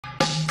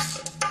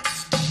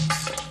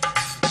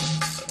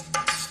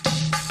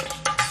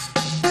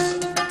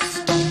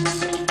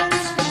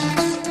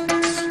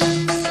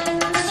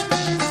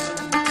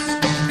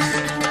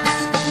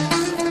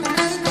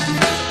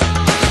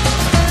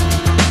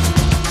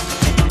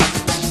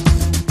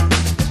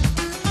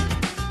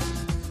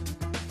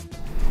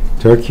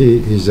Turkey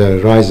is a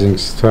rising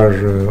star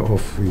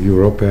of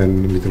Europe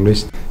and Middle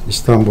East.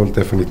 Istanbul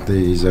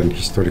definitely is an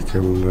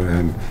historical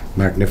and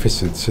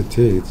magnificent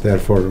city.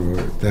 Therefore,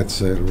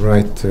 that's a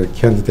right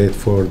candidate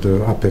for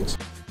the APPEX.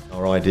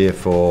 Our idea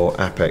for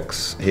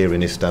APPEX here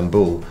in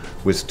Istanbul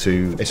was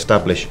to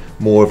establish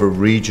more of a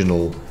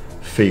regional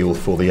feel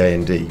for the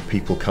A&D,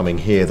 people coming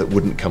here that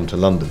wouldn't come to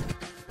London.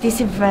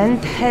 This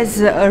event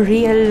has a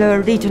real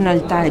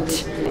regional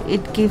touch.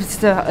 It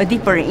gives a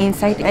deeper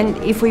insight, and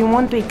if we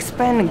want to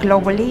expand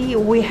globally,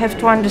 we have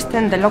to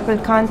understand the local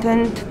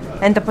content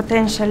and the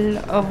potential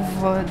of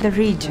the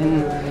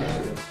region.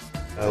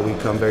 We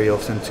come very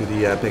often to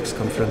the APPEX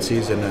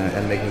conferences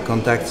and make new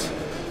contacts,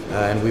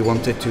 and we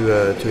wanted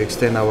to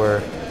extend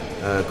our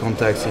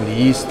contacts in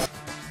the East.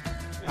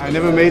 I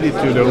never made it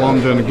to the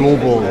London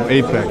Global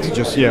APPEX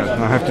just yet.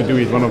 I have to do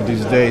it one of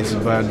these days,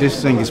 but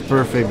this thing is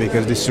perfect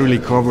because this really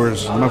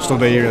covers most of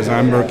the areas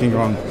I'm working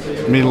on.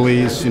 Middle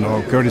East,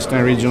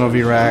 Kurdistan region of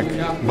Iraq,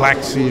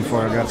 Black Sea,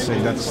 for God's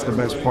sake, that's the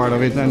best part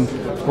of it. And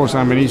of course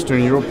I'm an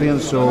Eastern European,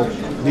 so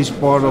this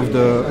part of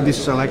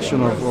this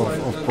selection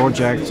of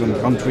projects and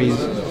countries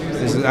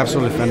is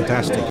absolutely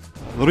fantastic.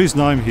 The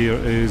reason I'm here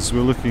is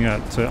we're looking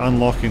at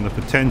unlocking the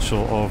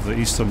potential of the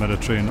Eastern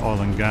Mediterranean oil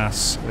and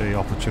gas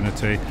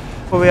opportunity.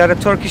 We are a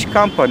Turkish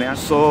company,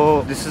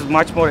 so this is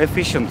much more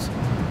efficient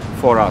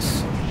for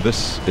us.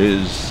 This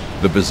is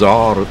the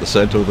bazaar at the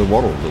centre of the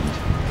world, and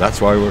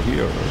that's why we're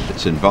here.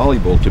 It's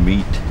invaluable to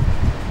meet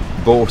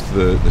both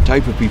the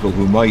type of people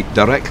who might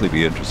directly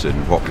be interested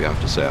in what we have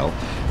to sell,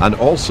 and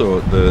also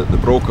the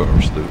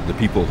brokers, the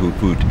people who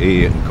put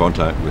A in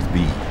contact with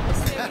B.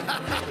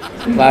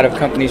 A lot of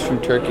companies from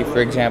Turkey, for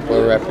example,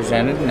 are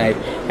represented, and I've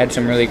had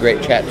some really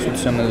great chats with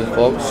some of the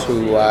folks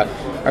who are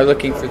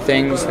looking for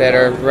things that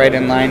are right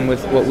in line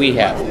with what we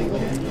have.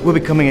 We'll be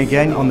coming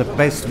again on the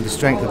basis of the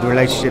strength of the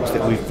relationships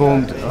that we've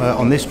formed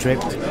on this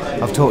trip.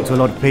 I've talked to a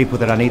lot of people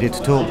that I needed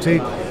to talk to.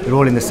 They're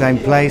all in the same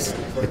place.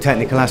 The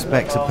technical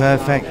aspects are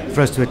perfect.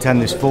 For us to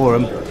attend this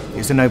forum,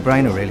 it's a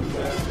no-brainer really.